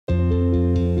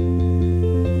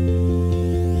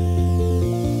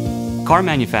Car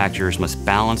manufacturers must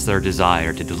balance their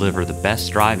desire to deliver the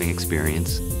best driving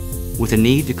experience with a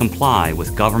need to comply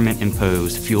with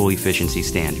government-imposed fuel efficiency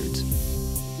standards.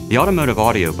 The Automotive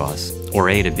Audio Bus, or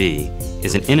A2B,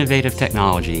 is an innovative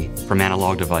technology from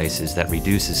analog devices that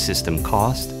reduces system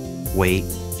cost, weight,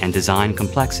 and design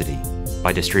complexity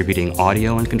by distributing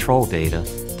audio and control data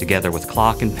together with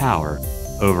clock and power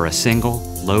over a single,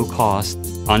 low-cost,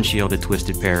 unshielded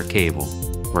twisted pair cable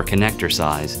where connector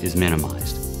size is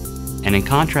minimized. And in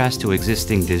contrast to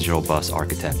existing digital bus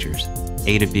architectures,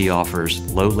 A2B offers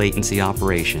low-latency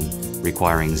operation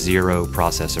requiring zero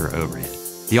processor overhead.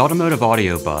 The Automotive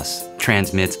Audio Bus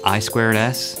transmits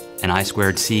I2S and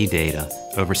I2C data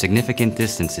over significant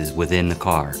distances within the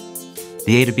car.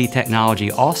 The A2B technology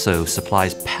also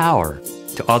supplies power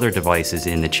to other devices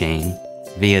in the chain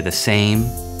via the same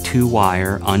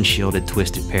two-wire unshielded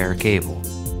twisted pair cable.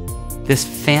 This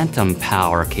phantom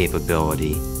power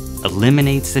capability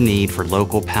eliminates the need for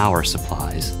local power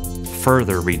supplies,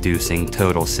 further reducing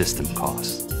total system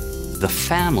costs. The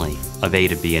family of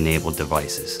A2B-enabled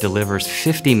devices delivers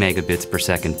 50 megabits per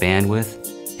second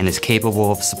bandwidth and is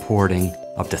capable of supporting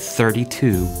up to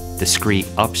 32 discrete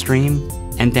upstream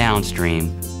and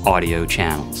downstream audio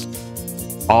channels.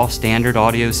 All standard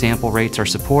audio sample rates are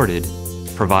supported,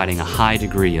 providing a high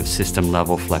degree of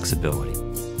system-level flexibility.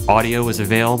 Audio is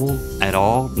available at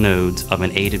all nodes of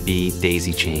an A2B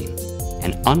daisy chain,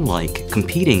 and unlike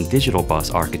competing digital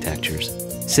bus architectures,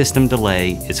 system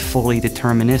delay is fully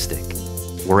deterministic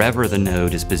wherever the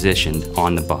node is positioned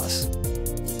on the bus,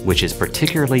 which is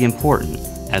particularly important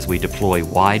as we deploy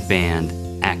wideband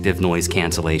active noise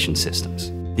cancellation systems.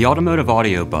 The Automotive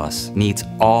Audio Bus meets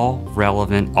all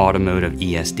relevant automotive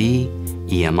ESD,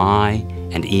 EMI,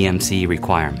 and EMC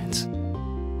requirements.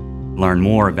 Learn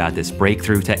more about this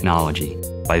breakthrough technology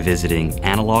by visiting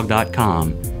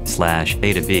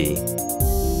analog.com/A2B